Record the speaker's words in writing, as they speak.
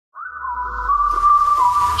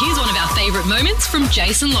Here's one of our favourite moments from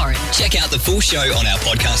Jason Lauren. Check out the full show on our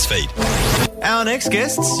podcast feed. Our next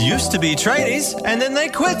guests used to be tradies and then they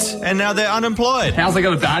quit and now they're unemployed. How's I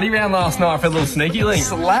got a baddie round last night for a little sneaky link?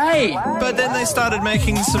 Slay! But then they started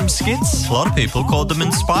making some skits. A lot of people called them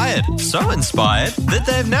inspired. So inspired that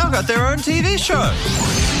they've now got their own TV show.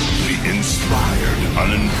 The Inspired,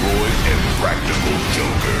 Unemployed, and Practical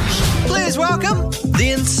Jokers. Please welcome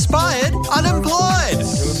the Inspired Unemployed.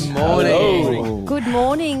 Good morning. Good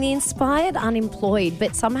morning, the Inspired Unemployed.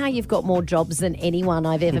 But somehow you've got more jobs than anyone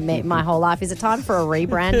I've ever met in my whole life. Is it time for a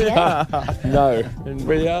rebrand yet? No.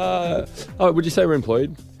 We are... Oh, would you say we're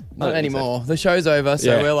employed? Not anymore. The show's over,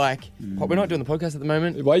 so we're like, we're not doing the podcast at the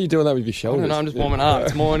moment. Why are you doing that with your shoulders? No, I'm just warming up.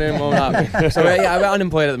 It's morning, warming up. So we're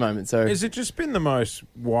unemployed at the moment. So has it just been the most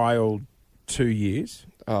wild 2 years?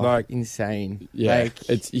 Insane. Yeah,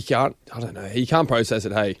 Like, you can't. I don't know. You can't process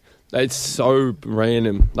it. Hey, it's so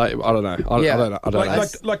random. Like I don't know. I don't know.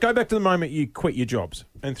 Like go back to the moment you quit your jobs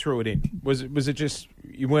and threw it in. Was it just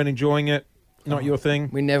you weren't enjoying it? Not your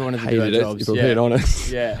thing. We never wanted to do our Hated it, jobs. if I'm being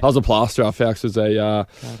honest. Yeah. I was a plasterer. Fax was a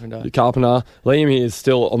carpenter. Liam here is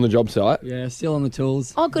still on the job site. Yeah, still on the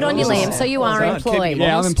tools. Oh, good on you, Liam. So you are employed.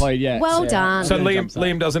 Yeah, I'm employed, yeah. Well done. So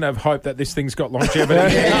Liam doesn't have hope that this thing's got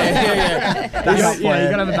longevity. Yeah, you got to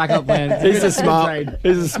have a backup plan. He's a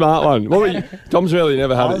smart one. What were you? Tom's really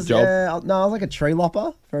never had a job. No, I was like a tree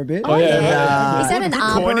lopper for a bit. Oh, yeah. Is that an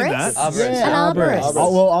arborist? An arborist.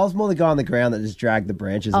 Oh, well, I was more the guy on the ground that just dragged the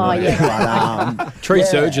branches. Oh, yeah. But, Tree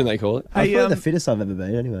surgeon, they call it. I was probably the fittest I've ever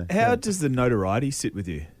been, anyway. How does the notoriety sit with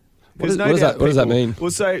you? What does that mean?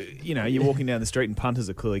 Well, so, you're walking down the street and punters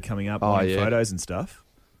are clearly coming up wanting photos and stuff.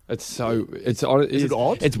 It's odd.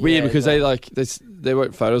 It's weird because they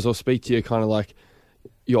won't photos or speak to you kind of like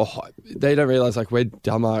they don't realise like we're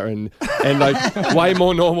dumber and like way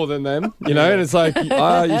more normal than them, and it's like you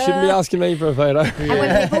shouldn't be asking me for a photo. And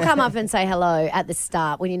when people come up and say hello at the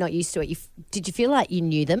start, when you're not used to it, did you feel like you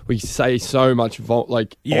knew them? We say so much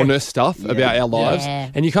honest stuff about our lives,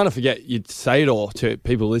 and you kind of forget you'd say it all to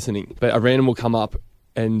people listening. But a random will come up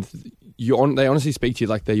and they honestly speak to you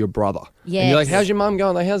like they're your brother. Yes. And you're like, how's your mum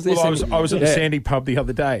going? Like, how's this? Well, I was at the Sandy pub the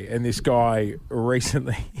other day, and this guy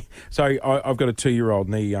recently... So I've got a 2-year-old,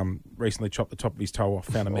 and he recently chopped the top of his toe off,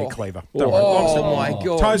 found a meat cleaver. Don't worry. Oh, my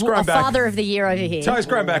God. Toes grown back. Father of the year over here. Toes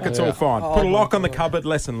grown back, it's all fine. Put a lock on the cupboard,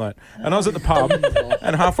 lesson learnt. And I was at the pub,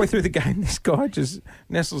 and halfway through the game, this guy just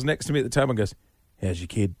nestles next to me at the table and goes, how's your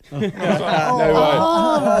kid? I was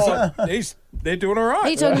like, no way. They're doing all right. Are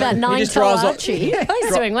you talking about 9-toe Archie?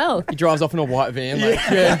 He's doing well. He drives off in a white van.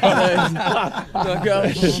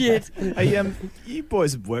 Oh, shit. Hey, you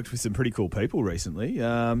boys have worked with some pretty cool people recently.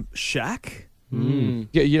 Shaq.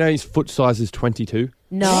 Yeah, his foot size is 22.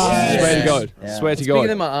 No. Swear to God. Yeah. Swear to God. Bigger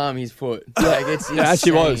than my arm, his foot. Like, it's it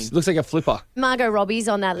actually was. Looks like a flipper. Margot Robbie's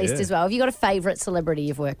on that list as well. Have you got a favourite celebrity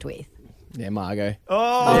you've worked with? Yeah, Margot.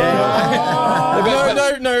 Oh!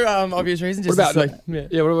 Yeah. No, obvious reason. Just what about, what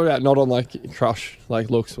what about not on, like, crush, like,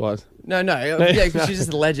 looks-wise? No. Yeah, she's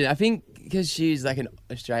just a legend. I think because she's, like, an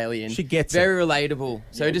Australian. She gets very relatable.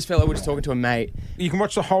 So it just felt like we were just talking to a mate. You can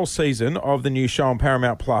watch the whole season of the new show on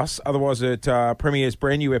Paramount Plus. Otherwise, it premieres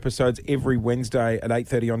brand new episodes every Wednesday at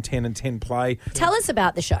 8:30 on 10 and 10 Play. Tell us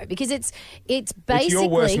about the show, because it's basically... It's your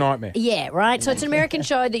worst nightmare. Yeah, right? So it's an American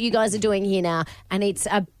show that you guys are doing here now, and it's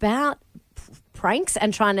about... pranks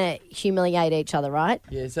and trying to humiliate each other, right?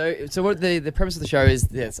 Yeah, so what the premise of the show is,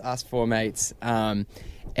 it's us 4 mates, and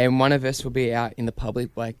one of us will be out in the public,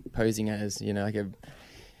 like, posing as,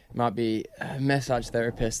 might be a massage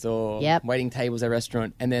therapist or waiting tables at a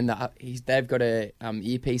restaurant, and then they've got a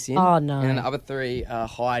earpiece in. Oh, no. And then the other 3 are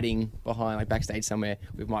hiding behind, like, backstage somewhere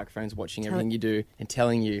with microphones, watching everything you do and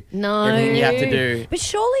telling you everything you have to do. But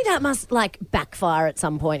surely that must, like, backfire at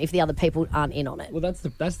some point if the other people aren't in on it. Well, that's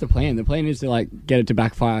the plan. The plan is to, like, get it to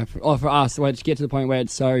backfire. For us, where to get to the point where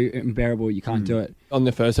it's so unbearable you can't do it. On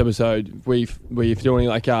the first episode, we're doing,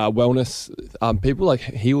 like, wellness people, like,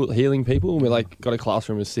 healing people. We're, like, got a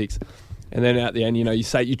classroom of 6. And then at the end,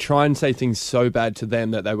 you try and say things so bad to them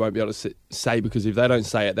that they won't be able to say, because if they don't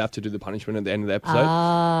say it, they have to do the punishment at the end of the episode.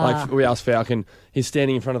 Like, we asked Falcon, he's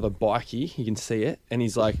standing in front of a bikie, you can see it, and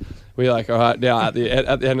we're like, all right, now at the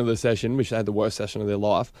end of the session, which they had the worst session of their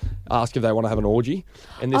life, ask if they want to have an orgy.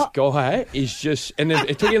 And this guy is just, and then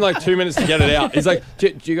it took him like 2 minutes to get it out. He's like,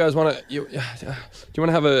 do you guys want to, do you want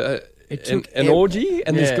to have a an orgy,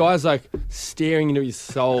 and this guy's like staring into his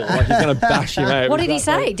soul, like he's going to bash him out. What did he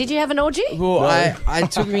say? Did you have an orgy? Well, I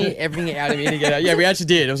took everything out of me to get out. Yeah, we actually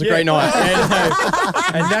did. It was a great night.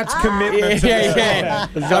 And that's commitment. Yeah.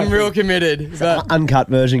 I'm real committed. But Uncut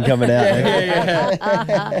version coming out.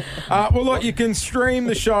 Well, look, you can stream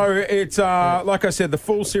the show. It's like I said, the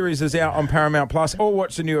full series is out on Paramount Plus, or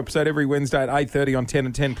watch the new episode every Wednesday at 8:30 on 10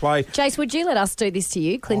 and 10 Play. Jace, would you let us do this to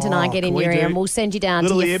you? Clint and I get in can your we ear do and we'll send you down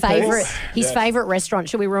little to your earpiece? his favourite restaurant.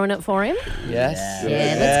 Should we ruin it for him? yes. Yeah,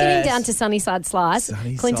 let's get him down to Sunnyside Slice.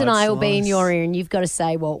 Sunnyside Clint and I will be in Slice. your ear and you've got to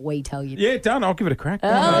say what we tell you. Yeah, done. I'll give it a crack.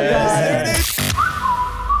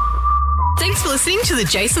 Thanks for listening to the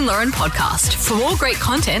Jason Lauren podcast. For more great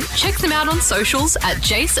content, check them out on socials at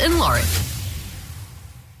Jason Lauren.